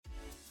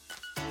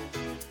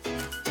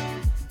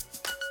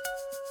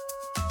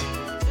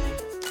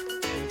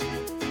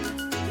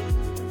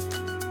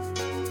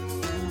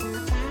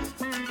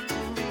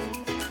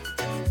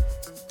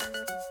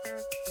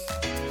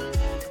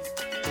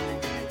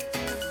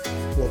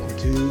Welcome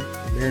to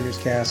the Mariners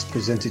Cast,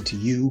 presented to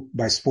you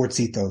by Sports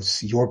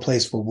Ethos, your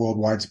place for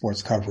worldwide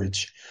sports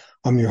coverage.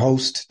 I'm your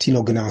host,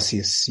 Tino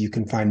Ganasius. You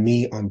can find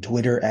me on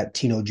Twitter at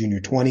Tino Jr.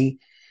 20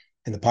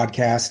 and the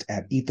podcast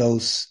at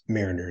Ethos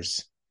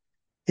Mariners.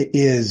 It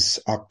is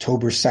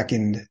October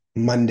 2nd,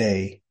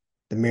 Monday.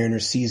 The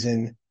Mariners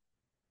season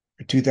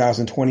for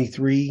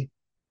 2023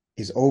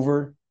 is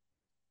over.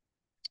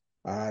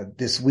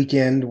 This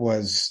weekend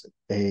was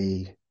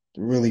a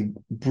really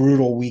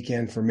brutal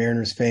weekend for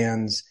Mariners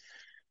fans.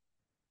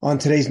 On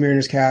today's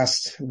Mariners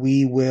Cast,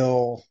 we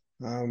will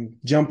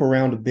jump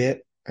around a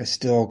bit. I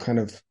still kind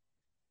of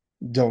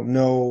don't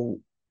know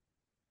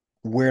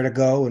where to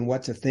go and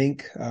what to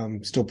think.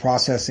 Still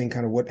processing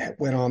kind of what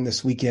went on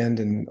this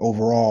weekend and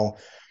overall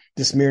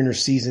this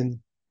Mariners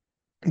season.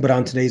 But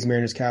on today's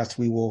Mariners Cast,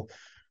 we will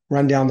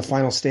run down the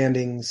final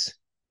standings,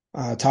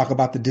 talk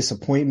about the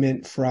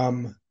disappointment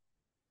from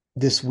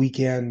this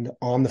weekend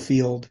on the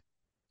field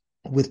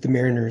with the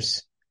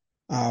Mariners.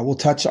 We'll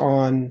touch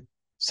on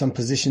some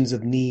positions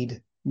of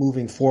need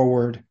moving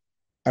forward.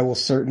 I will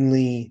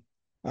certainly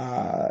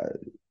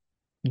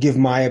give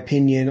my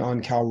opinion on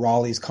Cal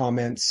Raleigh's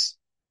comments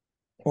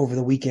over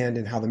the weekend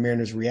and how the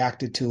Mariners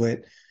reacted to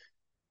it.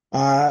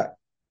 And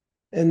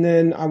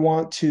then I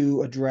want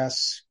to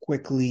address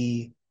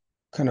quickly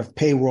kind of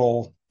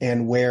payroll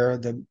and where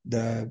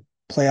the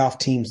playoff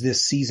teams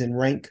this season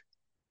rank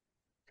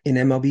in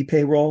MLB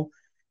payroll,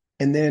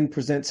 and then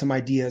present some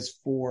ideas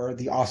for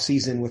the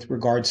offseason with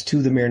regards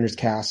to the Mariners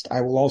Cast. I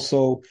will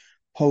also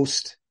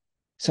post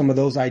some of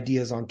those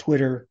ideas on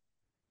Twitter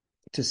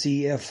to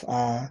see if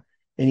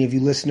any of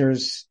you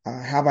listeners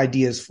have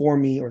ideas for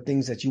me or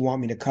things that you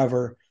want me to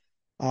cover.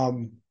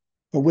 But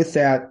with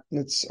that,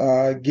 let's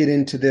get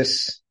into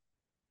this.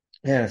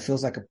 Man, it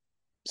feels like a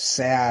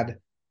sad,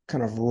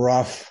 kind of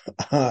rough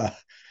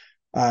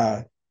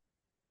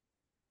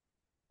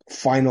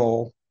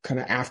final kind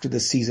of after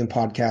the season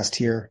podcast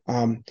here.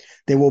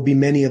 There will be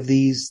many of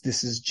these.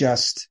 This is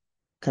just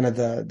kind of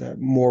the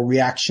more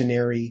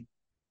reactionary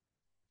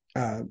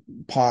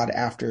pod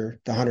after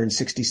the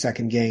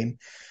 162nd game.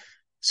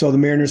 So the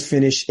Mariners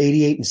finished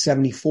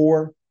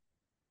 88-74.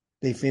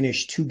 They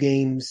finished 2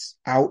 games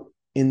out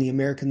in the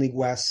American League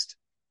West,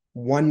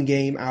 1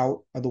 game out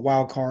of the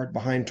wild card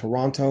behind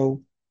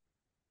Toronto.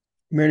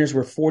 Mariners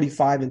were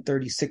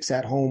 45-36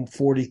 at home,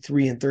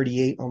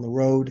 43-38 on the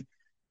road.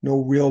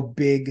 No real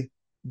big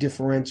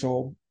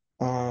differential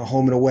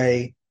home and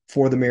away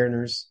for the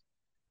Mariners.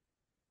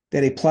 They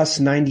had a plus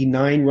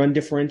 99 run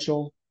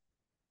differential.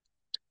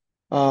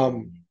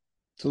 So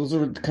those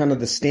are kind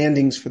of the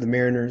standings for the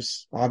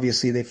Mariners.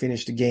 Obviously, they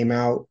finished a game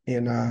out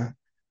in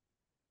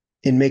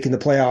making the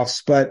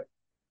playoffs. But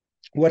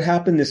what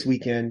happened this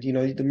weekend? You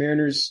know, the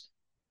Mariners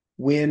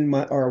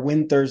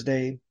win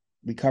Thursday.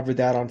 We covered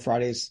that on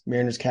Friday's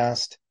Mariners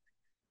Cast.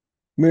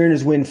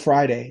 Mariners win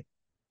Friday,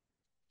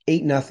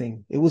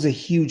 8-0. It was a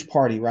huge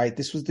party, right?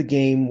 This was the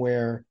game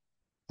where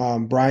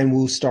Bryan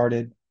Woo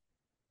started.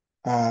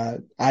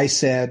 I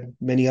said,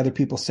 many other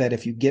people said,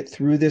 if you get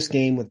through this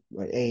game with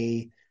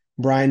a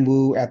Bryan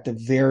Woo at the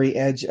very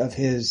edge of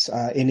his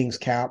innings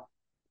cap,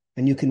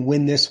 and you can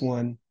win this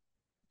one,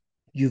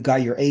 you've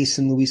got your ace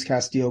in Luis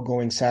Castillo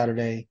going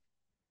Saturday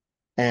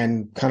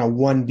and kind of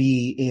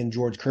 1B in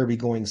George Kirby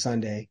going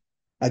Sunday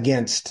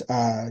against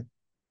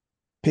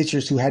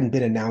pitchers who hadn't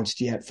been announced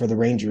yet for the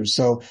Rangers.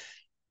 So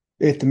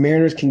if the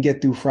Mariners can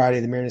get through Friday,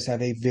 the Mariners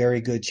have a very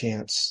good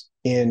chance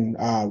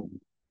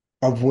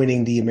of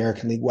winning the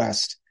American League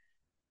West.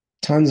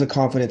 Tons of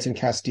confidence in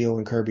Castillo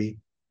and Kirby.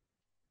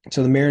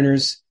 So the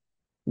Mariners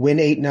win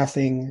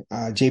 8-0.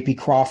 JP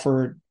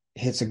Crawford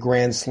hits a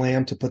grand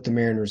slam to put the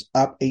Mariners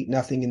up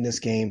 8-0 in this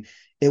game.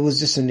 It was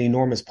just an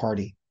enormous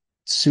party.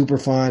 Super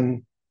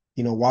fun.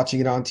 You know, watching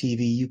it on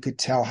TV, you could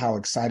tell how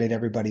excited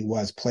everybody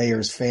was.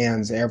 Players,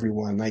 fans,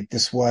 everyone. Like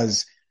this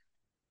was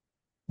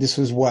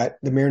what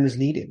the Mariners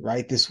needed,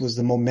 right? This was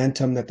the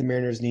momentum that the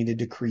Mariners needed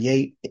to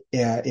create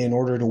in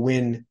order to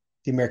win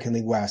the American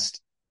League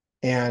West.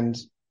 And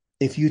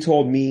if you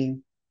told me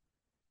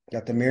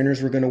that the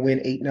Mariners were going to win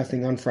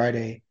 8-0 on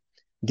Friday,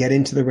 get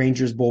into the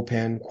Rangers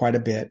bullpen quite a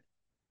bit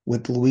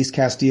with Luis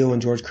Castillo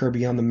and George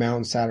Kirby on the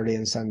mound Saturday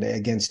and Sunday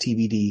against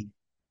TBD,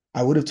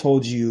 I would have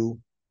told you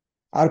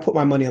I would have put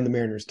my money on the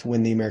Mariners to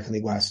win the American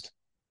League West.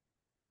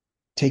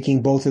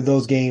 Taking both of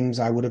those games,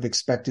 I would have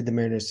expected the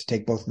Mariners to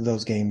take both of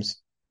those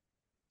games.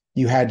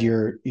 You had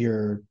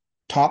your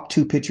top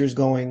 2 pitchers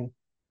going.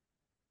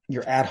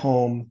 You're at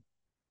home.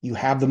 You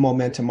have the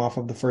momentum off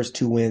of the first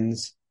 2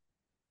 wins.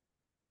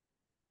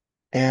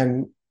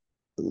 And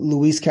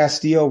Luis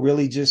Castillo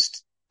really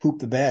just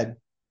pooped the bed.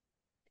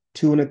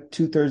 2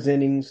 2/3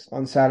 innings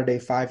on Saturday,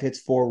 5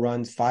 hits, 4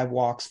 runs, 5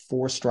 walks,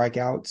 4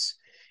 strikeouts.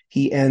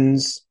 He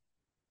ends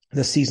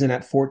the season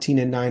at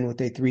 14-9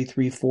 with a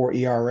 3.34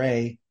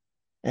 ERA.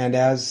 And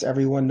as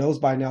everyone knows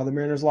by now, the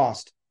Mariners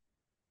lost.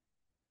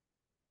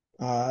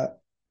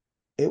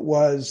 It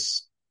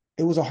was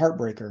a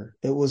heartbreaker.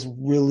 It was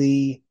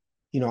really,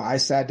 I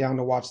sat down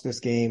to watch this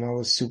game. I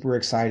was super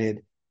excited.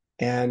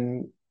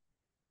 And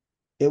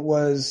it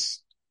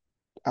was,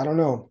 I don't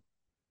know.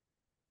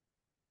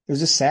 it was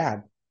just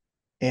sad.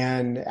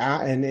 And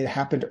it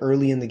happened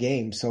early in the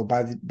game. So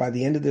by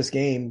the end of this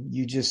game,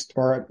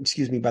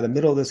 by the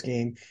middle of this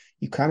game,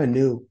 you kind of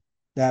knew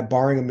that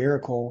barring a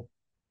miracle,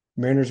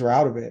 Mariners were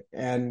out of it.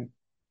 And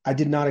I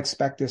did not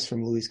expect this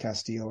from Luis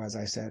Castillo, as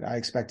I said. I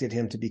expected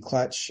him to be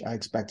clutch. I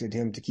expected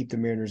him to keep the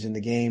Mariners in the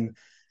game.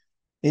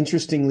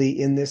 Interestingly,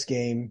 in this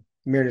game,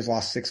 Mariners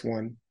lost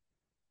 6-1.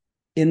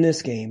 In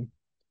this game,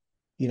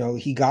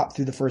 he got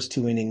through the first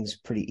 2 innings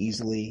pretty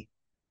easily.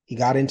 He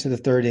got into the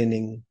third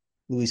inning,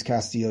 Luis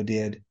Castillo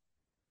did.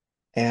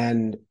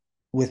 And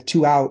with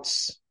 2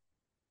 outs,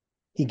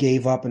 he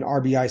gave up an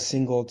RBI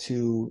single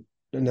to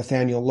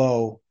Nathaniel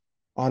Lowe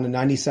on a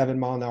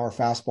 97-mile-an-hour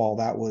fastball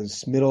that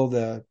was middle of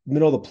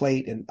the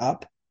plate and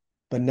up,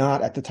 but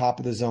not at the top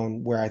of the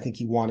zone where I think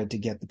he wanted to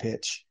get the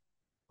pitch.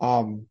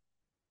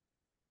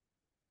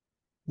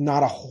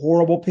 Not a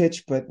horrible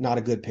pitch, but not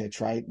a good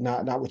pitch, right?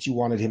 Not what you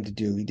wanted him to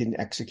do. He didn't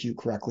execute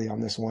correctly on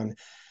this one.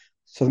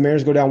 So the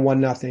Mariners go down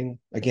 1-0.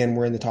 Again,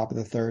 we're in the top of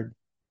the third.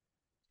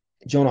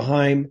 Jonah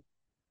Heim,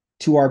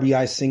 2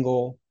 RBI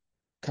single,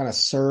 kind of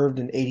served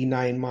an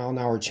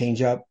 89-mile-an-hour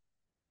changeup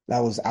that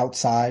was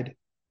outside,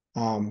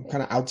 kind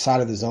of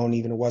outside of the zone,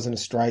 even it wasn't a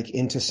strike,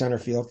 into center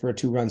field for a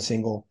 2-run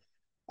single.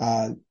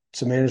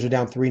 So Mariners are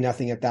down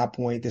 3-0 at that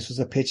point. This was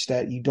a pitch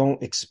that you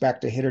don't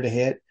expect a hitter to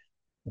hit,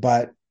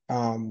 but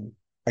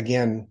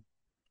again,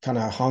 kind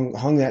of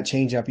hung that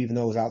changeup even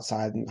though it was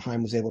outside, and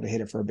Heim was able to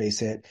hit it for a base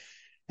hit.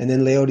 And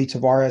then Leody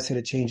Taveras hit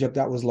a changeup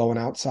that was low and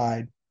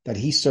outside that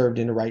he served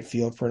into right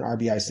field for an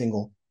RBI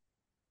single.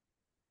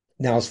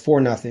 Now it's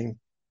 4-0.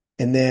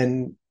 And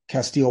then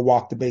Castillo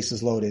walked the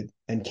bases loaded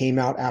and came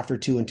out after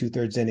 2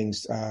 2/3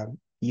 innings,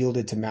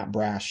 yielded to Matt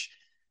Brash.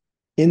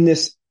 In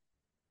this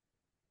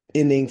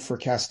inning for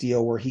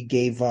Castillo, where he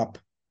gave up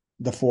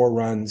the 4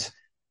 runs,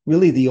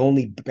 really the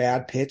only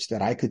bad pitch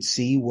that I could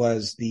see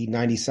was the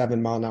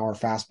 97-mile-an-hour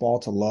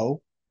fastball to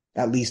Lowe,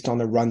 at least on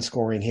the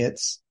run-scoring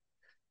hits.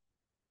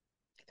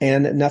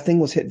 And nothing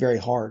was hit very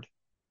hard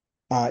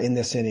in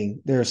this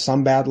inning. There's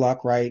some bad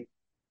luck, right?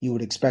 You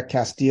would expect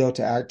Castillo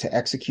to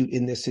execute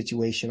in this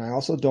situation. I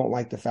also don't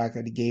like the fact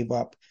that he gave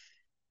up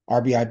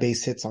RBI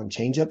base hits on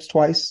changeups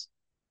twice,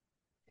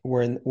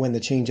 when the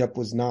changeup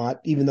was not,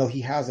 even though he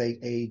has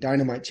a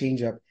dynamite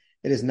changeup,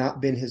 it has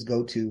not been his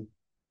go-to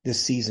this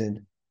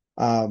season.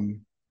 But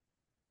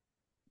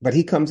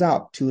he comes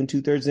out 2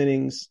 2/3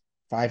 innings,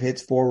 5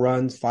 hits, 4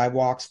 runs, 5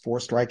 walks, 4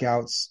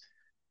 strikeouts.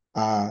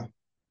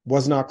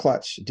 Was not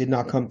clutch. Did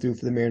not come through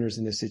for the Mariners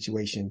in this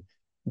situation.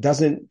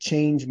 Doesn't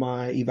change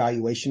my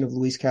evaluation of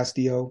Luis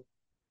Castillo.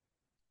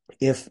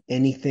 If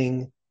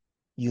anything,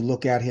 you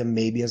look at him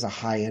maybe as a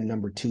high-end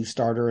number 2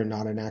 starter and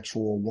not an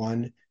actual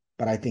 1.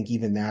 But I think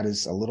even that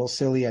is a little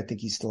silly. I think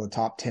he's still a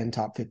top 10,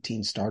 top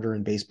 15 starter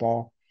in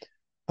baseball.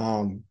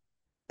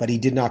 But he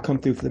did not come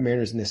through for the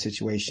Mariners in this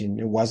situation.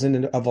 It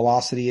wasn't a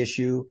velocity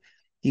issue.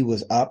 He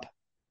was up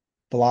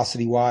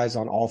velocity-wise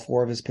on all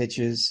 4 of his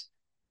pitches.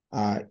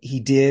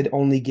 He did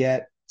only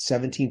get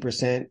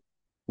 17%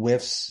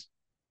 whiffs,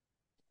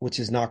 which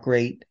is not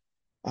great.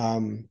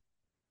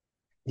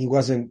 He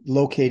wasn't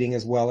locating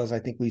as well as I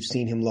think we've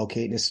seen him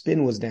locate, and his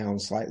spin was down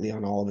slightly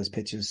on all of his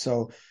pitches.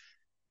 So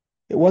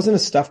it wasn't a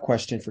stuff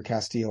question for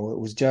Castillo. It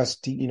was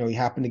just, he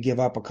happened to give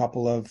up a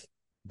couple of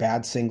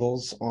bad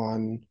singles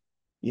on,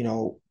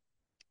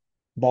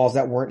 balls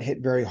that weren't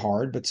hit very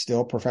hard, but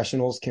still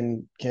professionals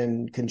can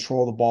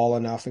control the ball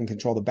enough and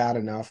control the bat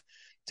enough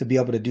to be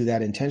able to do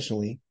that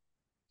intentionally.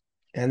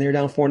 And they're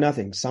down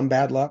 4-0, some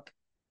bad luck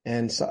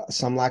and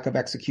some lack of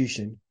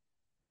execution.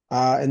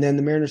 And then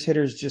the Mariners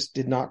hitters just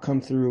did not come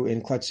through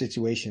in clutch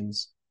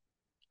situations.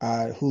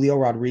 Julio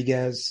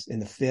Rodriguez in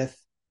the 5th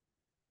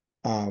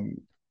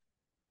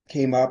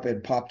came up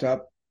and popped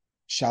up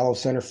shallow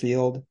center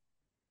field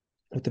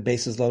with the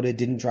bases loaded,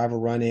 didn't drive a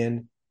run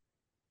in.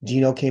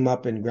 Gino came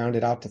up and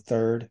grounded out to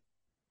third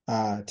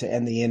to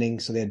end the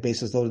inning. So they had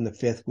bases loaded in the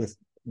 5th with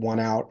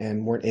 1 out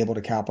and weren't able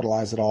to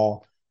capitalize at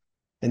all.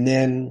 And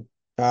then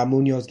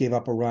Munoz gave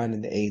up a run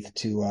in the 8th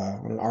to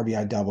an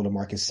RBI double to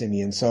Marcus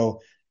Semien.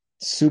 So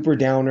super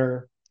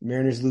downer.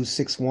 Mariners lose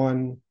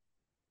 6-1.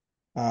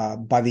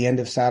 By the end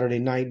of Saturday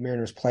night,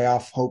 Mariners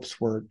playoff hopes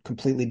were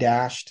completely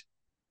dashed.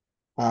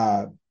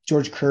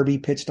 George Kirby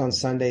pitched on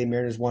Sunday.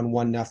 Mariners won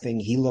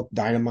 1-0. He looked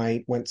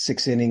dynamite, went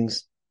 6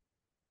 innings,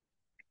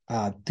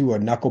 threw a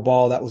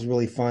knuckleball. That was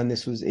really fun.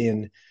 This was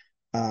in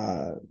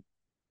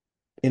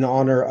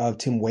honor of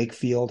Tim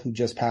Wakefield, who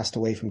just passed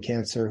away from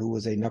cancer, who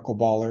was a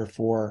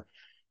knuckleballer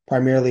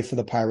primarily for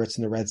the Pirates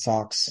and the Red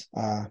Sox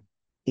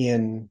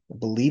in, I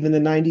believe, in the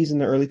 90s and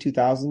the early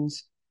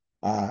 2000s.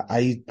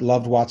 I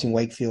loved watching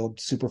Wakefield.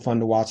 Super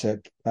fun to watch a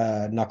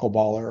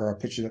knuckleballer or a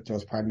pitcher that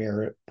throws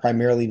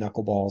primarily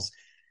knuckleballs.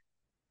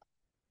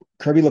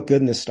 Kirby looked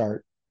good in this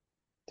start.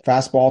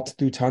 Fastball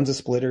threw tons of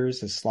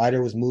splitters. His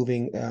slider was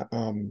moving.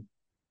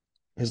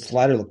 His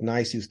slider looked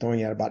nice. He was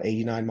throwing at about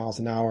 89 miles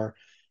an hour.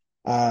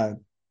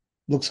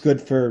 Looks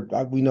good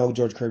we know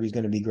George Kirby's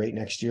going to be great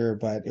next year,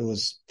 but it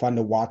was fun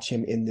to watch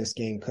him in this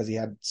game because he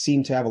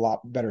seemed to have a lot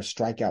better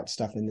strikeout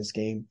stuff in this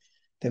game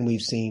than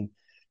we've seen.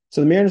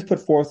 So the Mariners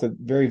put forth a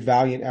very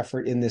valiant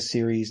effort in this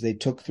series. They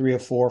took 3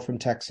 of 4 from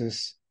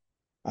Texas.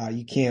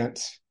 You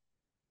can't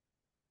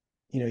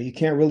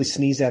really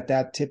sneeze at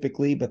that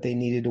typically, but they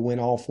needed to win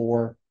all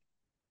 4.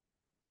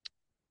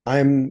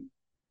 I'm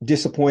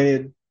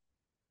disappointed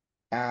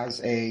I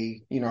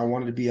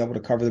wanted to be able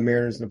to cover the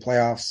Mariners in the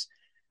playoffs.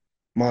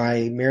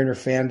 My Mariner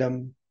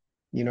fandom,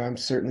 I'm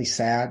certainly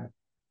sad.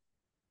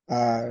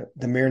 The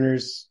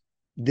Mariners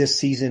this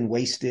season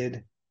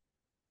wasted,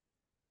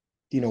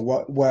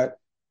 what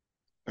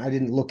I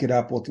didn't look it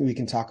up. We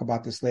can talk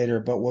about this later,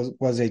 but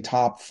was a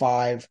top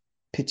 5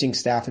 pitching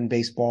staff in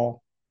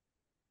baseball.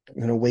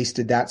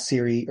 Wasted that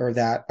series or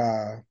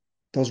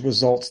those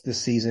results this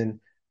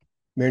season.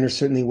 Mariners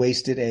certainly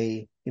wasted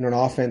an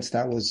offense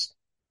that was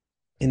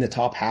in the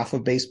top half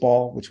of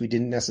baseball, which we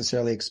didn't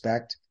necessarily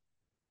expect.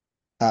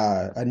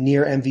 A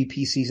near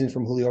MVP season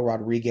from Julio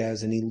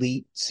Rodriguez, an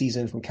elite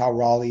season from Cal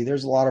Raleigh.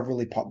 There's a lot of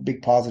really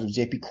big positives.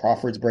 J.P.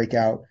 Crawford's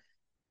breakout.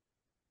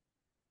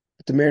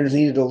 But the Mariners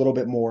needed a little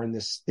bit more in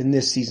this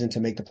season to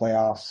make the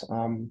playoffs.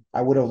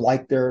 I would have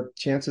liked their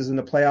chances in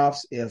the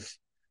playoffs if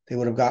they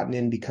would have gotten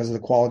in because of the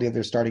quality of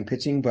their starting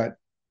pitching, but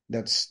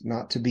that's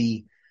not to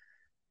be.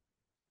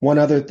 One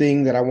other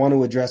thing that I want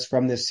to address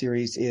from this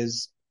series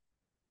is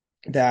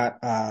that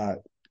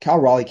Cal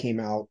Raleigh came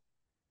out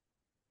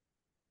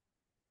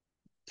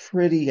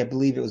I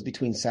believe it was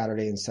between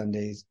Saturday and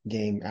Sunday's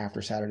game,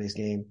 after Saturday's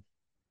game,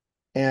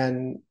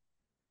 and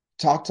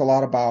talked a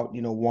lot about,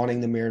 wanting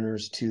the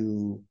Mariners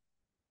to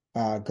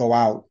go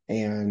out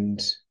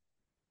and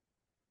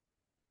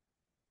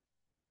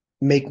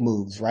make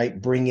moves,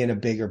 right? Bring in a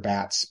bigger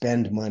bat,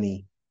 spend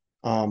money.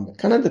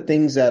 Kind of the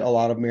things that a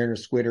lot of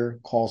Mariners Twitter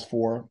calls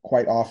for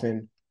quite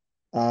often.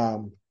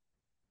 And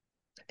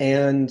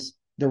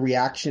the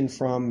reaction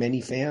from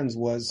many fans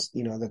was,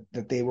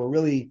 that they were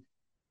really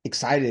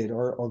excited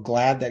or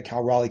glad that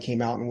Cal Raleigh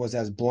came out and was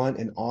as blunt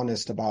and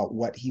honest about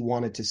what he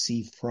wanted to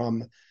see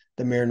from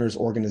the Mariners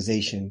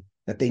organization,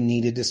 that they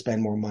needed to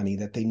spend more money,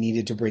 that they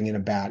needed to bring in a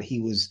bat.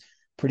 He was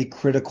pretty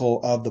critical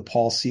of the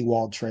Paul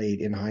Sewald trade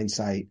in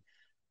hindsight.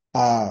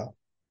 My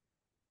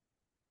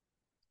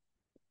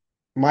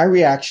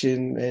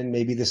reaction, and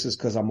maybe this is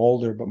because I'm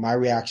older, but my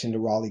reaction to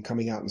Raleigh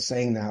coming out and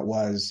saying that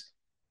was,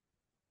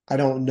 I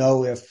don't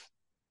know if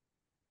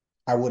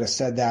I would have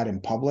said that in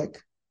public.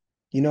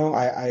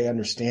 I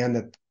understand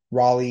that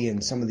Raleigh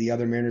and some of the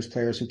other Mariners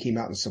players who came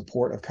out in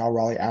support of Cal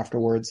Raleigh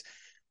afterwards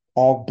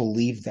all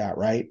believed that,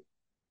 right?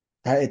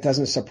 It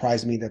doesn't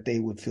surprise me that they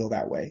would feel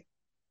that way.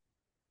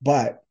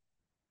 But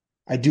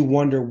I do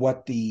wonder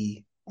what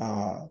the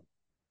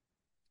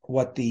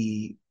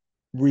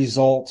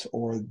result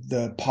or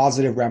the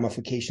positive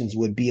ramifications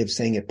would be of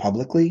saying it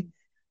publicly.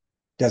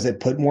 Does it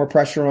put more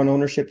pressure on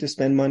ownership to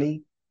spend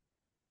money?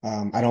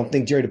 I don't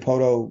think Jerry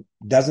Dipoto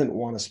doesn't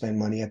want to spend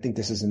money. I think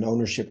this is an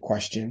ownership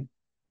question.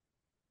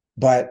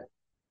 But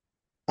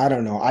I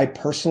don't know. I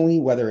personally,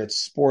 whether it's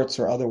sports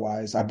or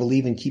otherwise, I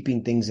believe in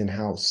keeping things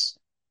in-house.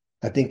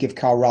 I think if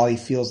Cal Raleigh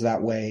feels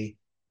that way,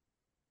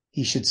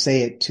 he should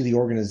say it to the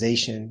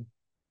organization,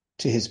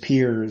 to his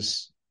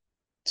peers,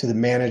 to the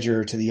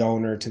manager, to the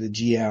owner, to the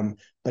GM,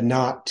 but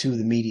not to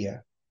the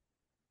media.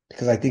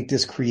 Because I think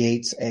this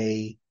creates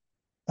a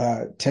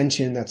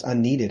tension that's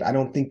unneeded. I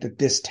don't think that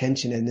this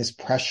tension and this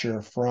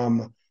pressure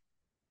from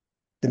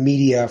the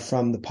media,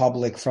 from the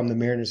public, from the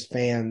Mariners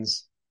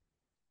fans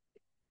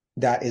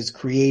that is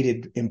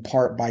created in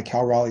part by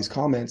Cal Raleigh's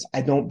comments,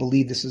 I don't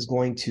believe this is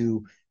going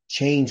to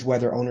change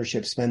whether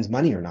ownership spends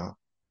money or not.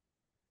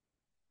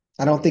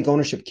 I don't think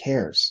ownership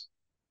cares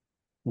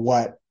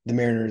what the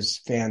Mariners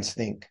fans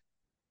think.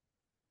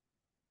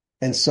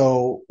 And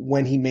so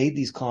when he made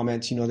these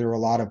comments, there were a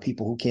lot of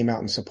people who came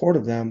out in support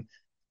of them.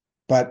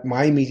 But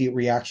my immediate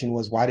reaction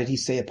was, why did he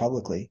say it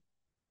publicly?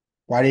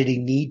 Why did he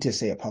need to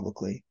say it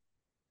publicly?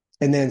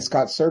 And then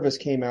Scott Servais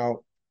came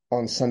out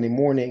on Sunday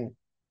morning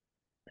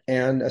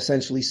and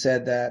essentially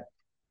said that,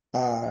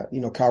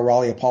 Cal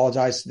Raleigh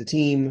apologized to the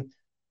team.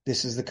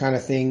 This is the kind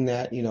of thing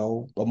that,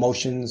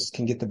 emotions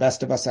can get the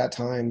best of us at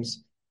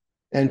times.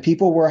 And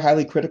people were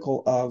highly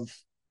critical of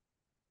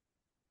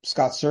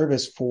Scott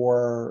Servais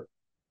for,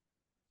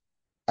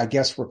 I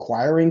guess,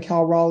 requiring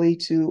Cal Raleigh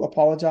to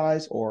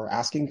apologize or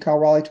asking Cal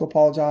Raleigh to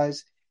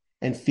apologize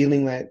and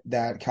feeling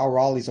that Cal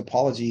Raleigh's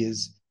apology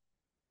is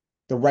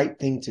the right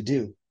thing to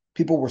do.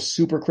 People were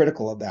super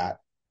critical of that,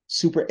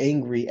 super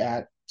angry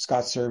at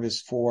Scott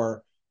Servais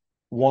for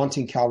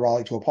wanting Cal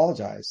Raleigh to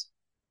apologize.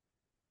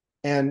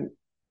 And,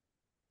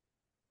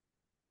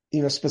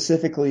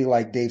 specifically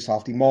like Dave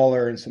Softy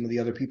Mahler and some of the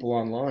other people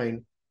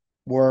online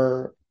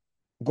were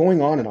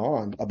going on and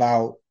on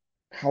about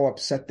how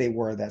upset they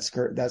were that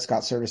Scott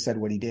Servais said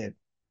what he did.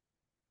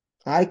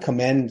 I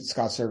commend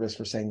Scott Servais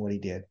for saying what he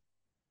did.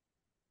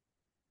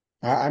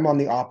 I'm on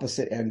the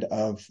opposite end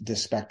of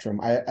this spectrum.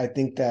 I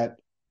think that,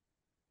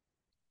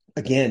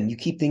 again, you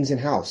keep things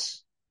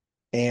in-house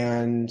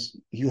and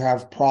you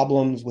have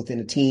problems within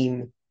a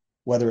team,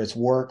 whether it's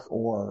work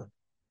or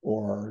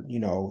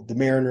the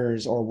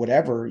Mariners or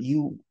whatever,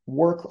 you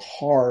work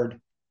hard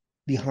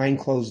behind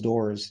closed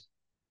doors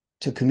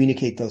to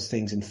communicate those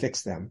things and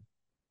fix them.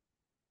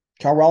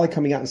 Cal Raleigh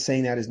coming out and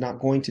saying that is not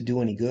going to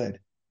do any good.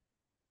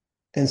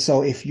 And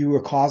so if you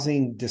are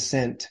causing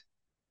dissent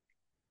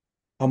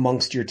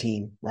amongst your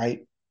team,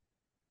 right?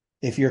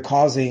 If you're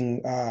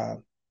causing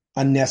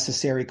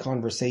unnecessary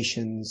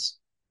conversations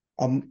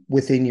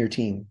within your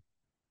team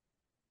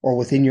or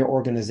within your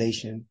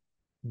organization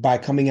by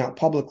coming out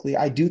publicly,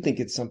 I do think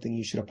it's something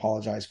you should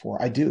apologize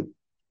for. I do.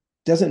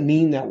 Doesn't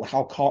mean that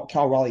how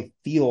Cal Raleigh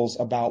feels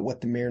about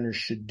what the Mariners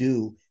should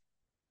do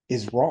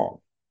is wrong.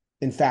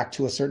 In fact,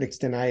 to a certain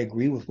extent, I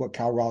agree with what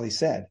Cal Raleigh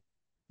said.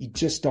 You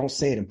just don't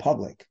say it in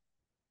public.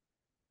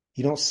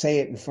 You don't say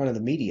it in front of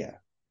the media.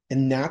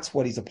 And that's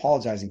what he's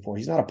apologizing for.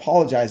 He's not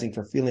apologizing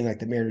for feeling like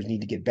the Mariners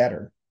need to get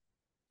better.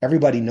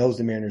 Everybody knows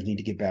the Mariners need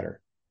to get better.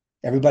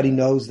 Everybody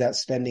knows that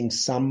spending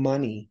some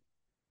money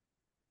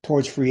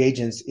towards free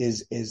agents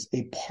is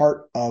a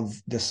part of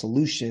the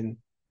solution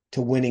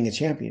to winning a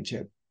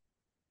championship.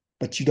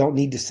 But you don't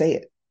need to say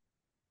it.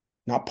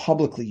 Not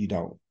publicly, you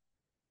don't.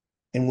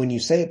 And when you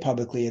say it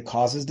publicly, it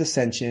causes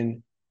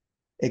dissension,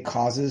 it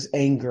causes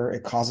anger,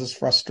 it causes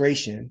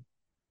frustration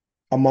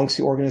amongst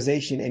the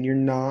organization, and you're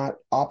not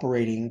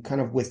operating kind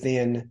of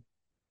within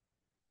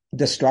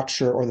the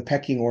structure or the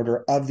pecking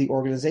order of the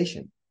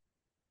organization.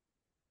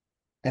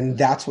 And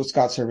that's what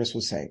Scott Servais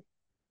was saying.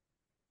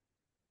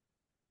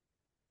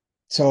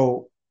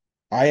 So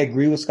I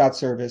agree with Scott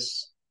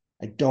Servais.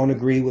 I don't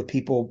agree with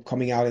people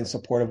coming out in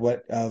support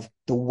of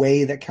the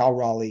way that Cal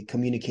Raleigh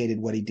communicated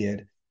what he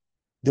did.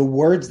 The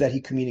words that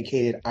he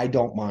communicated, I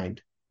don't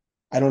mind.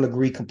 I don't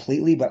agree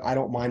completely, but I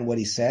don't mind what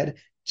he said.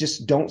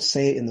 Just don't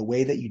say it in the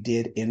way that you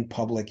did in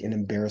public and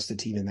embarrass the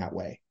team in that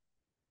way.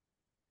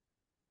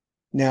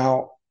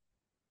 Now,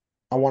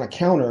 I want to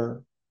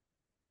counter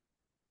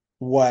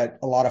what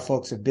a lot of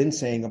folks have been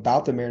saying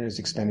about the Mariners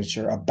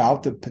expenditure,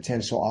 about the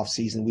potential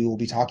offseason. We will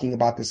be talking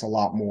about this a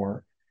lot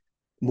more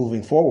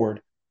moving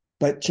forward,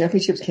 but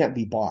championships can't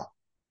be bought.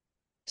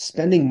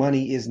 Spending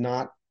money is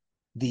not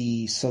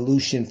the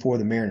solution for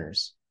the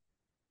Mariners.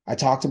 I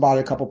talked about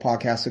it a couple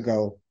podcasts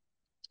ago.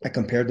 I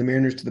compared the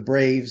Mariners to the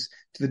Braves,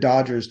 to the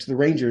Dodgers, to the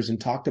Rangers,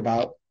 and talked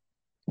about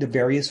the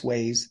various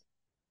ways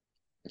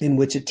in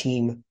which a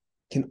team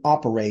can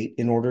operate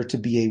in order to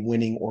be a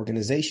winning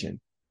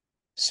organization.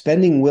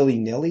 Spending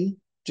willy-nilly,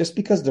 just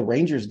because the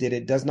Rangers did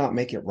it, does not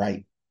make it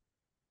right.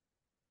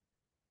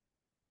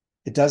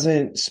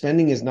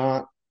 Spending is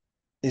not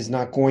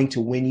going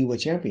to win you a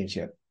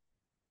championship.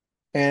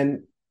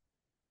 And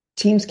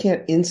teams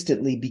can't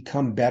instantly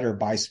become better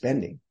by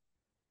spending.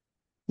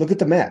 Look at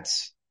the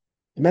Mets.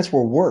 The Mets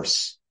were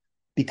worse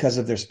because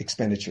of their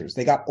expenditures.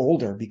 They got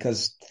older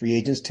because free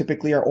agents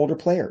typically are older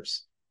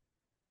players.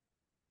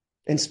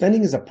 And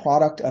spending is a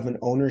product of an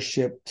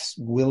ownership's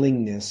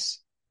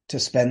willingness to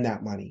spend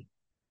that money.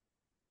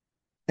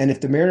 And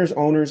if the Mariners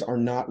owners are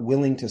not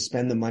willing to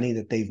spend the money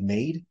that they've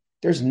made,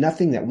 there's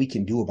nothing that we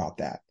can do about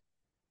that.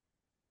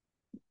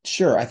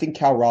 Sure, I think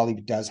Cal Raleigh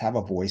does have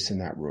a voice in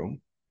that room,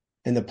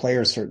 and the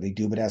players certainly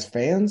do. But as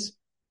fans,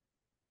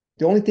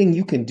 the only thing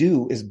you can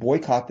do is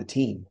boycott the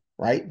team,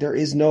 right? There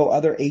is no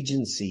other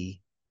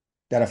agency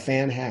that a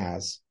fan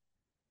has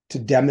to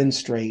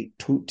demonstrate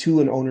to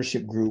an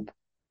ownership group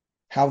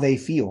how they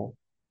feel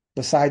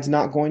besides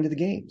not going to the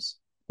games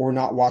or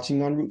not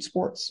watching on Root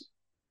Sports,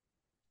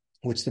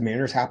 which the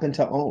Mariners happen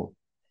to own,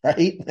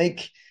 right?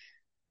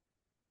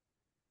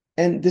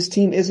 And this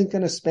team isn't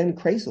going to spend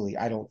crazily,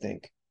 I don't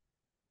think.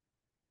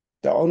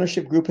 The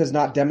ownership group has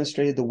not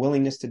demonstrated the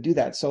willingness to do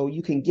that. So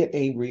you can get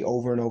angry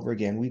over and over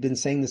again. We've been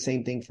saying the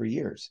same thing for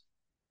years.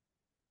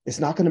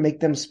 It's not going to make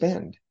them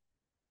spend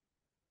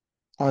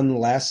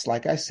unless,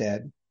 like I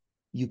said,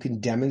 you can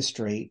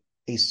demonstrate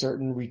a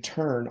certain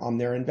return on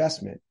their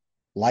investment,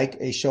 like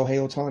a Shohei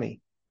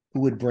Ohtani,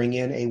 who would bring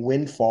in a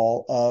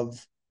windfall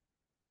of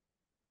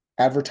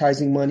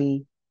advertising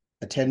money,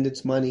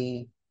 attendance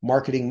money,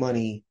 marketing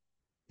money.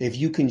 If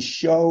you can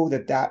show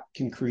that that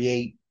can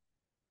create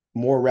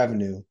more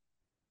revenue,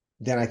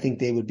 then I think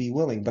they would be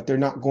willing, but they're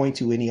not going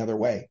to any other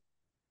way.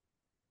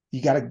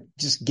 You got to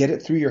just get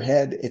it through your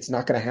head. It's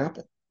not going to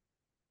happen.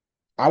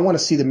 I want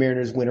to see the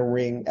Mariners win a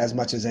ring as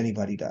much as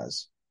anybody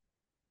does.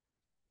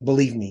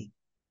 Believe me.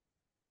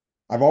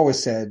 I've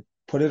always said,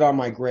 put it on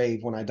my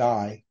grave when I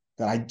die,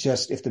 that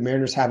if the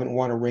Mariners haven't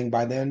won a ring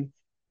by then,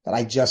 that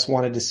I just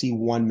wanted to see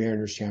one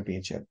Mariners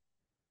championship.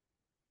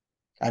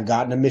 I've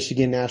gotten a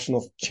Michigan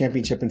National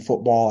Championship in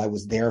football. I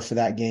was there for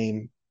that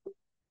game.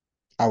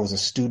 I was a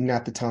student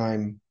at the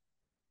time.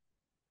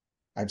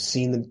 I've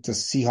seen the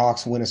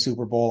Seahawks win a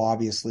Super Bowl,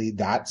 obviously.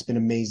 That's been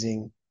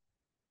amazing.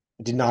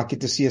 I did not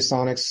get to see a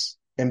Sonics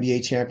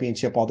NBA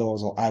championship,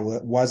 although I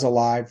was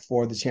alive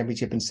for the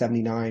championship in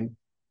 79.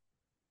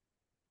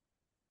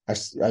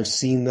 I've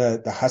seen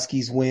the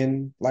Huskies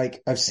win.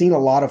 I've seen a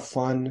lot of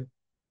fun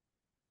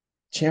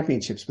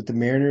championships, but the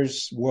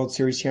Mariners World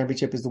Series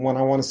championship is the one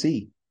I want to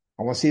see.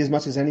 I want to see as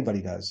much as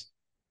anybody does.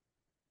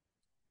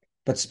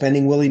 But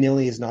spending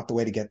willy-nilly is not the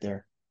way to get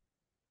there.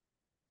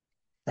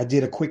 I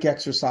did a quick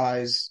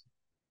exercise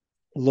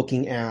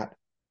looking at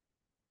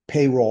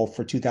payroll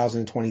for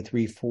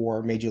 2023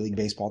 for Major League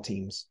Baseball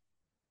teams.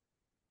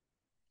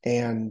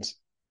 And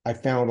I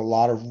found a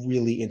lot of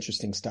really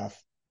interesting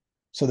stuff.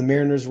 So the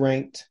Mariners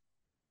ranked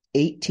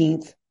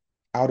 18th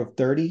out of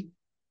 30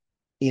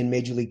 in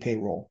Major League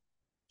payroll.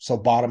 So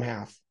bottom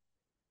half.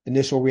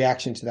 Initial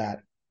reaction to that,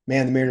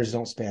 man, the Mariners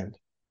don't spend.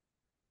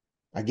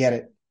 I get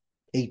it.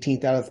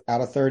 18th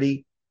out of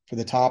 30 for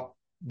the top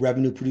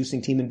revenue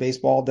producing team in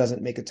baseball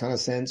doesn't make a ton of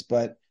sense,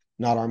 but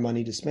not our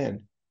money to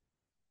spend.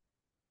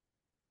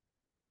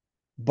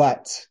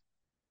 But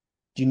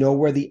do you know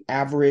where the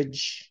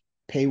average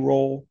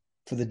payroll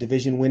for the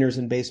division winners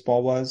in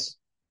baseball was?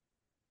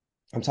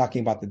 I'm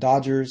talking about the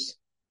Dodgers,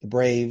 the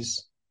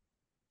Braves,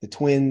 the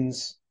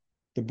Twins,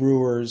 the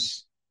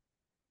Brewers,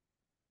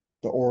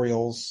 the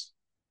Orioles,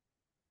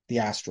 the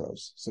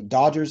Astros. So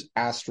Dodgers,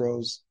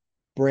 Astros,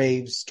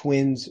 Braves,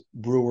 Twins,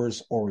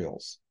 Brewers,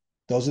 Orioles.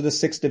 Those are the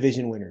 6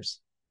 division winners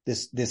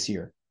this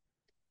year.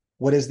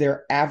 What is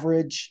their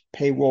average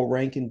payroll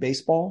rank in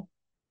baseball?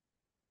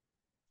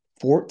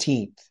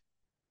 14th.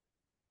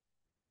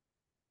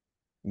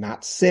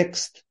 Not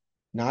 6th,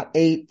 not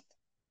 8th,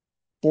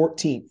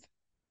 14th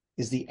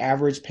is the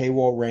average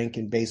payroll rank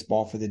in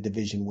baseball for the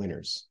division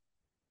winners.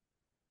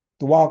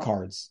 The wild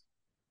cards,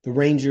 the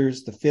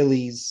Rangers, the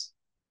Phillies,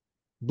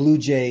 Blue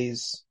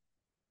Jays,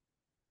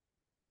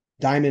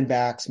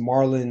 Diamondbacks,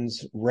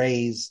 Marlins,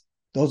 Rays,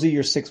 those are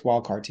your 6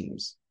 wildcard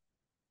teams.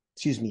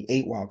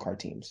 8 wildcard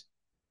teams.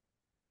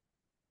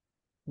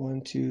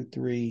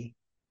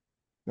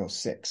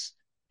 6,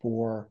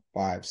 4,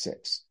 5,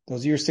 6.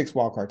 Those are your 6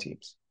 wildcard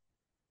teams.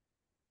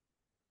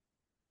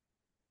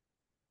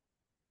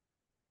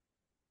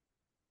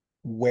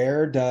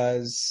 Where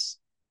do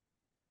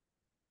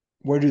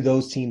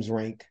those teams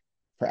rank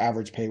for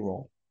average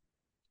payroll?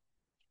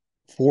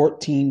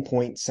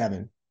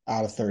 14.7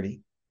 out of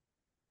 30.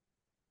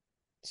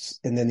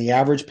 And then the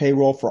average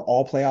payroll for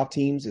all playoff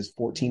teams is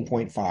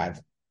 14.5.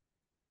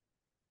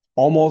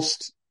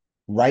 Almost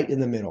right in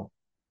the middle.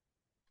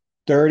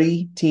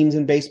 30 teams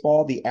in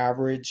baseball, the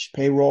average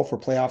payroll for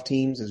playoff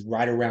teams is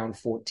right around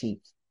 14th.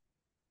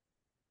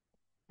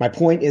 My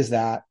point is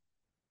that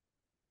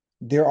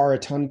there are a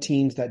ton of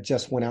teams that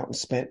just went out and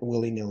spent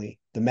willy-nilly.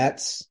 The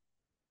Mets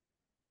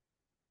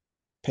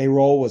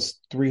payroll was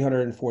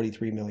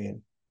 $343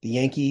 million. The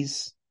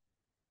Yankees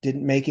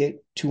didn't make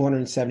it,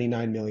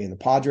 $279 million. The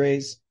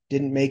Padres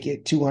didn't make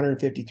it,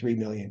 $253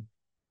 million.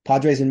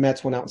 Padres and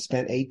Mets went out and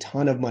spent a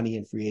ton of money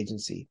in free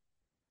agency.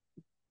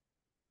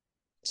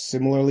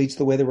 Similarly to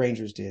the way the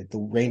Rangers did. The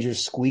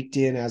Rangers squeaked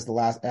in as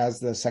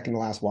the second to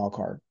last wild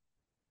card.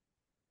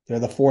 They're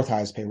the 4th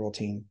highest payroll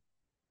team.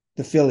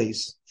 The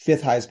Phillies,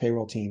 5th highest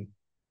payroll team,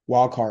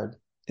 wild card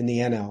in the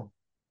NL.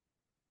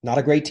 Not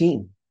a great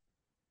team.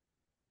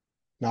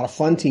 Not a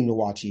fun team to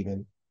watch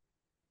even.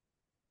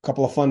 A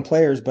couple of fun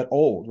players, but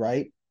old,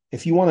 right?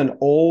 If you want an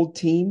old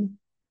team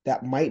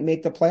that might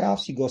make the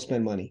playoffs, you go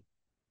spend money.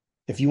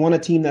 If you want a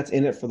team that's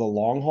in it for the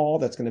long haul,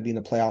 that's going to be in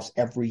the playoffs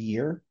every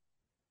year,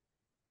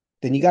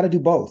 then you got to do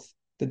both.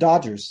 The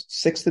Dodgers,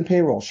 6th in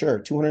payroll, sure,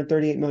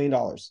 $238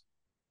 million.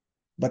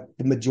 But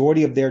the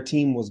majority of their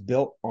team was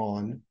built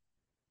on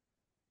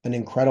an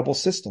incredible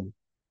system,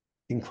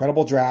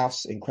 incredible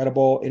drafts,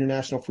 incredible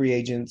international free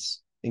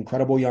agents,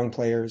 incredible young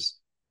players,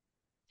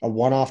 a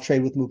one-off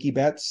trade with Mookie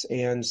Betts,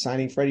 and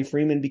signing Freddie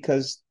Freeman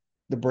because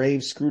the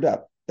Braves screwed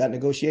up that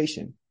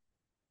negotiation.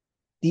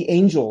 The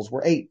Angels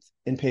were 8th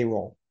in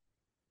payroll.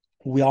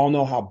 We all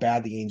know how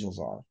bad the Angels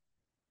are.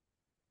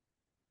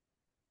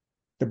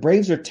 The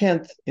Braves are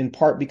 10th in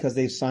part because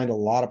they've signed a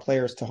lot of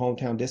players to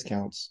hometown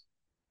discounts,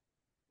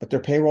 but their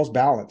payroll's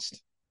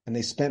balanced and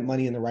they spent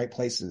money in the right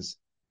places.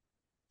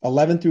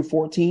 11 through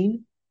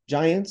 14,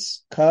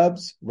 Giants,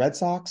 Cubs, Red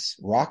Sox,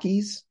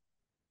 Rockies.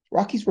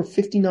 Rockies were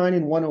 59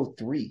 and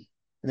 103,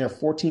 and they're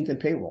 14th in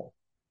payroll.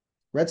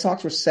 Red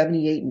Sox were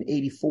 78 and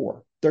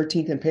 84,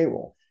 13th in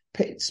payroll.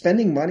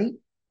 Spending money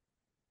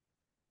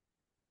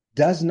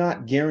does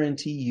not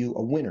guarantee you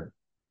a winner.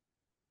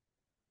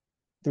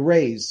 The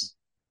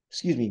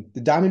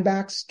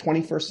Diamondbacks,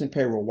 21st in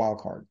payroll, wild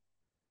card.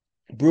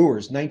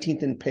 Brewers,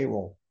 19th in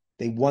payroll.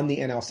 They won the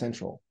NL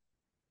Central.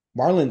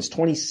 Marlins,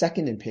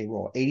 22nd in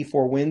payroll,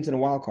 84 wins and a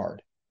wild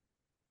card.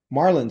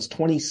 Rays,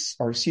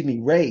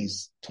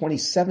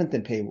 27th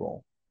in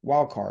payroll,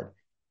 wild card.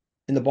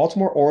 And the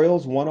Baltimore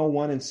Orioles,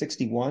 101 and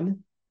 61,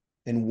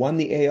 and won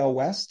the AL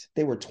West.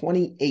 They were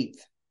 28th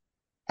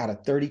out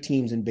of 30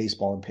 teams in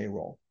baseball in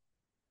payroll.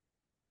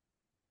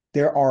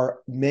 There are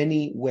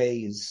many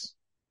ways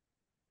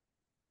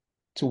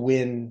to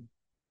win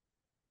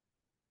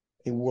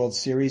a World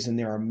Series, and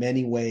there are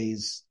many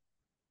ways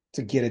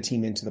to get a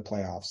team into the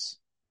playoffs.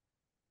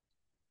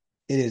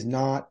 It is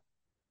not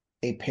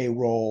a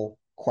payroll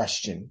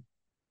question.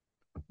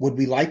 Would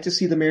we like to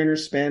see the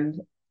Mariners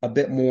spend a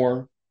bit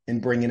more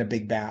and bring in a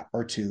big bat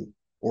or 2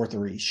 or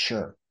 3?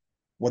 Sure.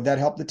 Would that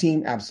help the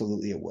team?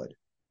 Absolutely it would.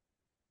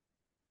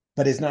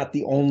 But it's not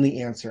the only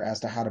answer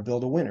as to how to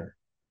build a winner.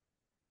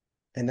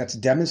 And that's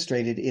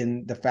demonstrated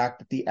in the fact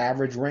that the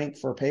average rank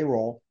for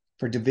payroll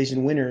for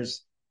division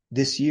winners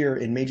this year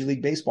in Major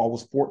League Baseball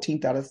was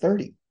 14th out of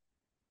 30.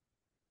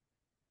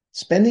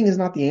 Spending is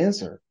not the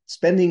answer.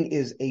 Spending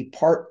is a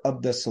part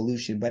of the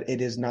solution, but it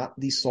is not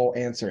the sole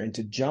answer. And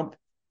to jump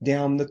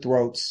down the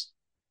throats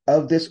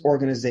of this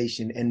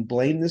organization and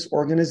blame this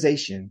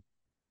organization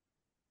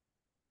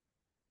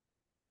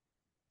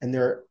and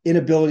their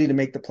inability to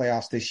make the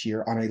playoffs this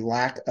year on a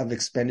lack of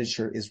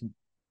expenditure is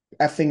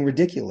effing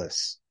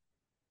ridiculous.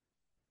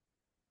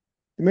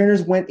 The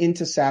Mariners went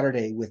into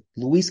Saturday with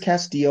Luis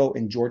Castillo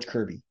and George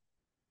Kirby.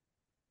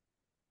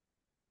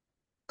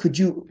 Could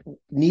you,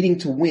 needing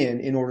to win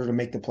in order to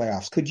make the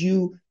playoffs, could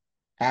you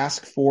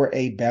ask for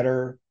a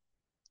better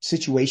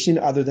situation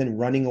other than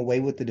running away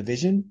with the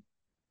division?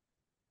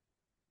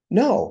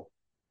 No.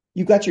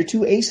 You got your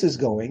two aces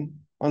going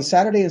on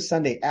Saturday and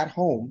Sunday at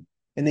home,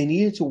 and they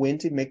needed to win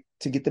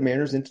to get the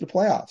Mariners into the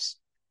playoffs.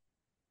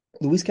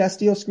 Luis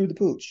Castillo screwed the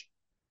pooch.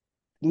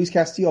 Luis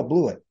Castillo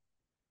blew it.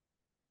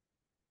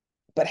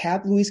 But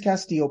had Luis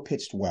Castillo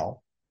pitched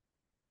well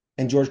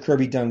and George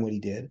Kirby done what he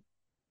did,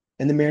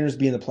 and the Mariners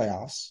be in the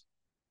playoffs,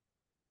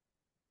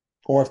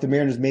 or if the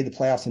Mariners made the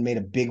playoffs and made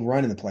a big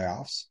run in the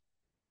playoffs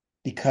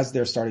because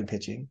they're starting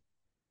pitching,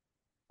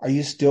 are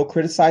you still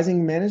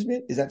criticizing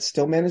management? Is that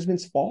still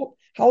management's fault?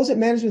 How is it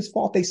management's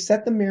fault? They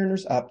set the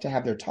Mariners up to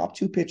have their top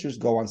two pitchers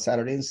go on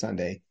Saturday and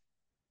Sunday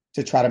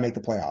to try to make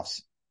the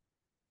playoffs.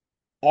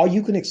 All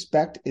you can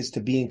expect is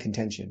to be in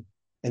contention,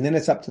 and then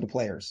it's up to the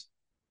players.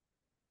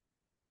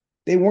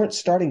 They weren't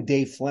starting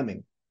Dave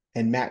Fleming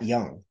and Matt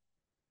Young.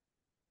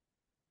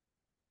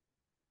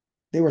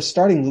 They were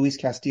starting Luis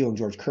Castillo and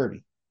George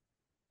Kirby.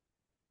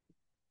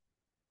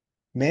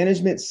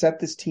 Management set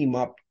this team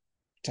up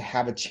to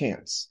have a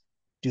chance.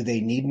 Do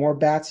they need more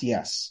bats?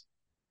 Yes.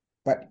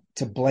 But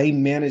to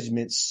blame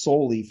management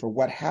solely for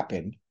what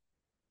happened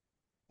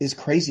is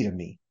crazy to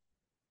me.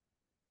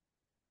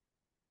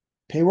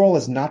 Payroll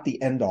is not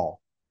the end all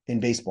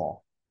in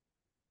baseball.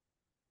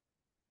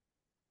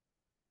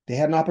 They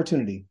had an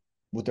opportunity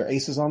with their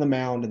aces on the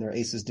mound and their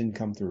aces didn't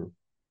come through.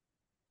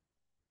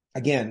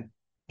 Again,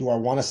 do I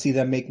want to see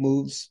them make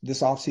moves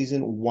this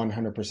offseason?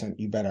 100%.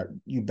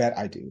 You bet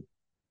I do.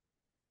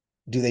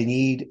 Do they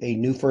need a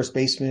new first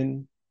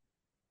baseman?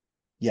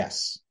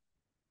 Yes.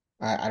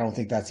 I don't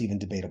think that's even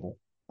debatable.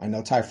 I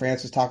know Ty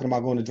France is talking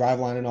about going to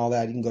Driveline and all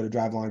that. You can go to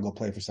Driveline and go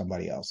play for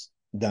somebody else.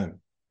 Done.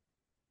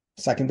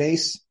 Second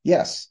base?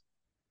 Yes.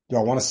 Do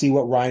I want to see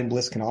what Ryan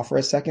Bliss can offer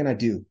at second? I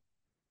do.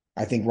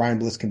 I think Ryan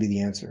Bliss can be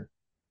the answer.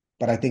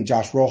 But I think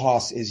Josh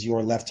Rojas is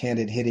your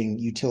left-handed hitting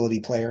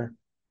utility player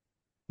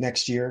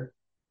next year.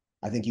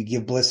 I think you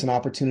give Bliss an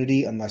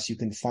opportunity unless you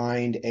can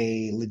find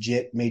a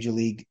legit major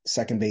league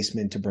second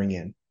baseman to bring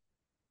in.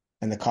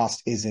 And the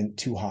cost isn't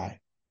too high.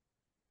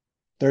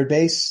 Third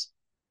base,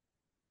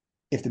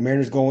 if the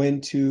Mariners go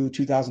into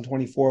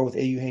 2024 with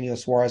Eugenio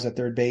Suarez at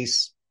third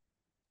base,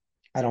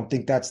 I don't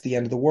think that's the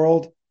end of the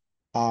world.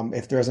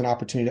 If there's an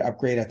opportunity to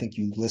upgrade, I think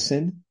you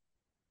listen.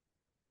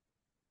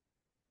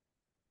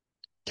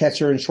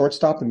 Catcher and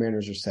shortstop, the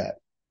Mariners are set.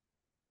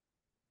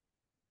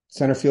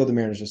 Center field, the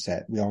Mariners are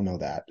set. We all know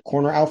that.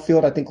 Corner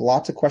outfield, I think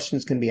lots of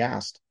questions can be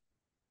asked.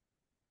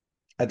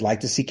 I'd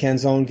like to see Ken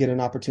Zone get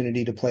an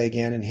opportunity to play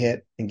again and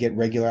hit and get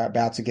regular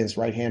at-bats against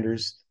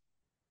right-handers.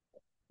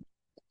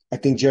 I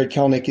think Jared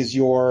Kelenic is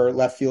your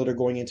left fielder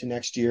going into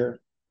next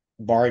year,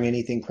 barring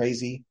anything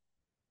crazy.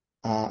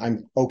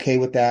 I'm okay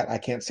with that. I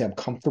can't say I'm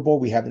comfortable.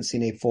 We haven't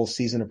seen a full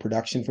season of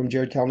production from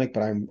Jared Kelenic,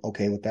 but I'm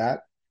okay with that.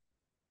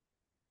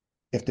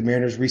 If the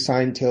Mariners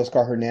re-sign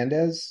Teoscar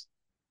Hernandez,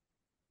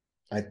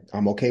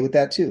 I'm okay with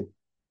that too.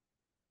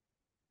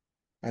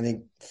 I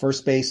think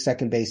first base,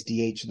 second base,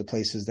 DH are the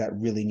places that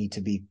really need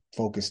to be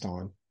focused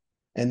on.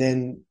 And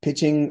then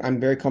pitching, I'm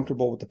very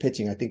comfortable with the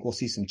pitching. I think we'll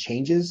see some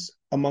changes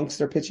amongst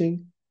their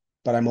pitching,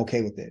 but I'm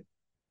okay with it.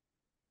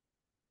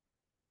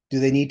 Do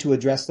they need to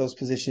address those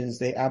positions?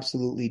 They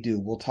absolutely do.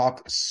 We'll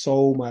talk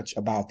so much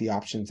about the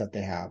options that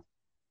they have,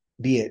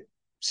 be it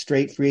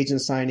straight free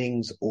agent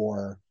signings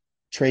or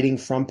trading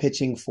from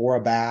pitching for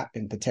a bat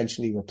and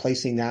potentially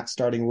replacing that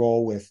starting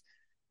role with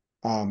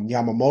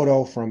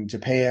Yamamoto from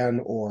Japan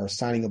or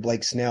signing a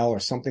Blake Snell or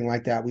something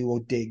like that. We will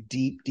dig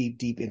deep, deep,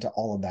 deep into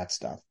all of that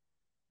stuff.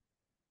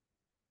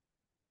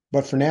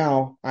 But for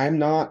now, I'm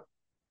not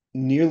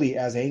nearly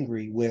as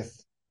angry with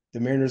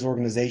the Mariners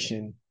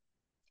organization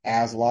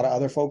as a lot of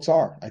other folks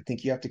are. I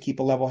think you have to keep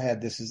a level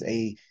head. This is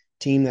a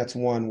team that's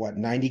won,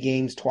 90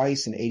 games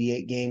twice and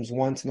 88 games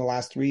once in the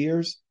last 3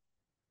 years?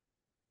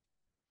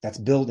 That's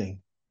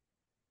building.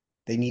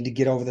 They need to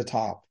get over the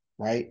top,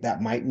 right?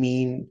 That might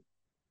mean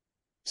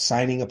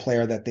signing a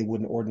player that they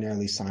wouldn't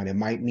ordinarily sign. It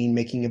might mean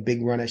making a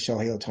big run at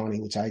Shohei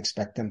Ohtani, which I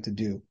expect them to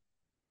do.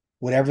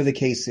 Whatever the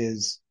case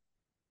is,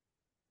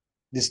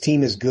 this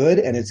team is good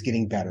and it's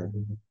getting better.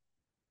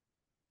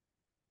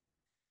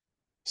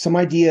 Some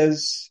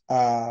ideas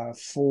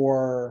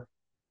for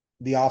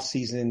the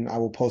offseason. I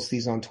will post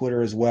these on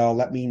Twitter as well.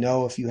 Let me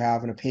know if you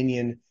have an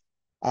opinion.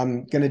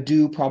 I'm going to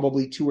do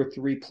probably 2 or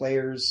 3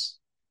 players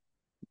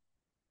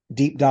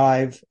deep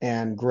dive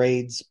and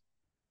grades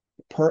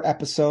per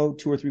episode,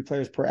 2 or 3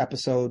 players per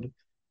episode.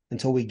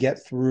 until we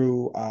get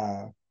through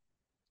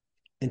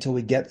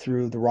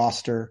the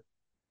roster.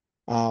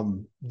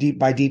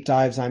 By deep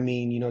dives, I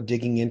mean,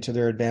 digging into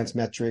their advanced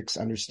metrics,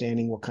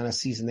 understanding what kind of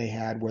season they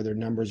had, where their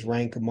numbers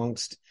rank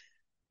amongst,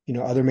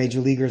 other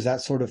major leaguers,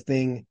 that sort of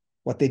thing,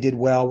 what they did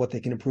well, what they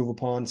can improve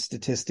upon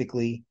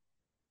statistically.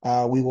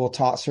 We will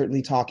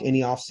certainly talk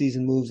any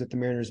offseason moves that the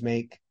Mariners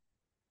make.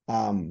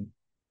 We'll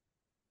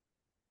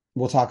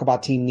talk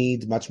about team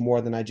needs much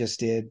more than I just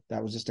did.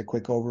 That was just a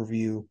quick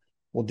overview.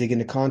 We'll dig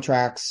into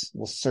contracts.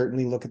 We'll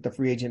certainly look at the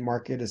free agent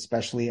market,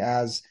 especially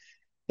as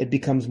it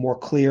becomes more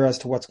clear as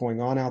to what's going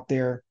on out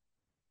there.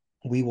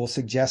 We will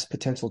suggest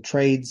potential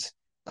trades,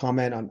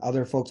 comment on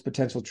other folks'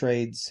 potential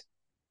trades.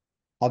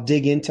 I'll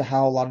dig into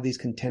how a lot of these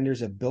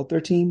contenders have built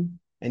their team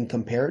and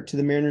compare it to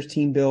the Mariners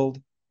team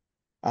build.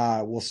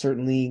 We'll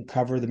certainly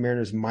cover the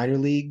Mariners minor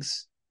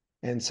leagues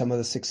and some of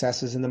the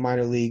successes in the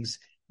minor leagues.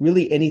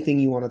 Really anything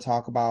you want to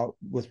talk about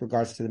with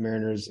regards to the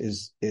Mariners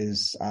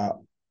is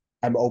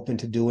I'm open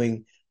to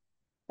doing.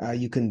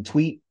 You can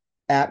tweet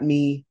at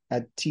me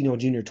at Tino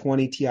Jr.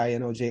 20,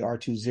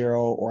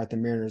 TINOJR20, or at the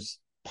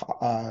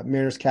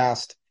Mariners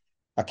Cast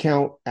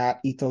account at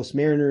Ethos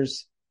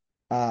Mariners.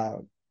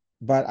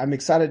 But I'm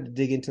excited to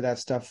dig into that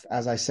stuff.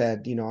 As I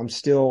said, I'm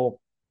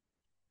still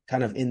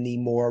kind of in the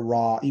more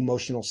raw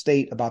emotional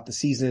state about the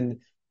season.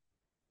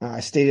 I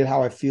stated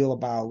how I feel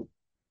about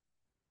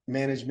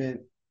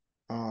management,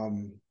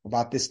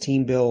 about this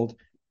team build.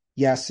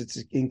 Yes, it's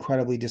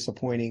incredibly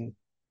disappointing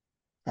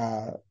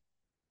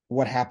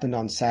what happened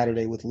on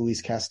Saturday with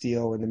Luis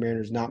Castillo and the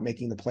Mariners not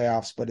making the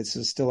playoffs, but it's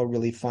still a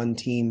really fun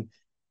team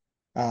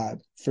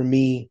for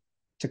me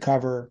to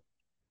cover,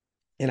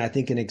 and I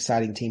think an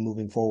exciting team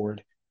moving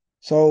forward.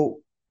 So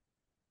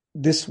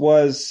this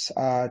was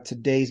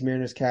today's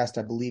Mariners Cast.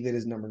 I believe it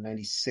is number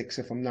 96,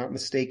 if I'm not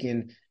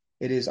mistaken.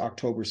 It is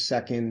October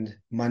 2nd,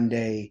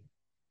 Monday.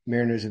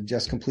 Mariners have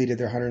just completed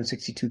their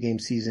 162-game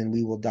season.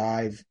 We will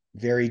dive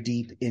very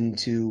deep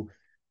into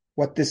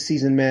what this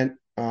season meant,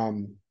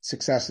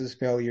 successes,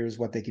 failures,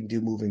 what they can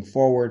do moving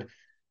forward.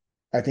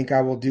 I think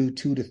I will do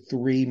 2 to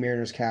 3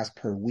 Mariners Cast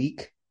per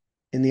week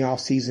in the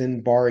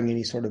offseason, barring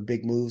any sort of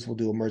big moves. We'll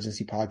do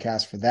emergency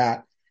podcasts for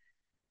that.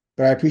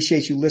 But I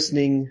appreciate you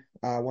listening.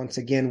 Once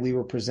again, we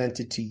were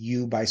presented to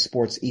you by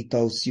Sports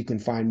Ethos. You can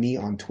find me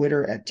on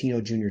Twitter at Tino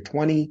Jr.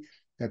 20.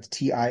 That's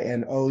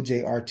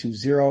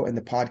TINOJR20, and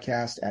the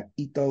podcast at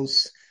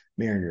Ethos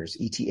Mariners,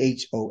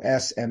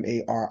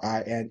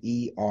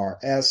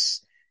 ETHOSMARINERS.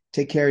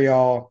 Take care,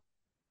 y'all.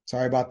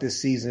 Sorry about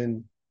this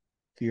season.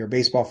 If you're a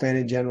baseball fan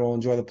in general,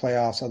 enjoy the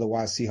playoffs.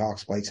 Otherwise,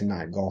 Seahawks play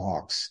tonight. Go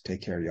Hawks.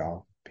 Take care,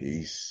 y'all.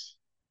 Peace.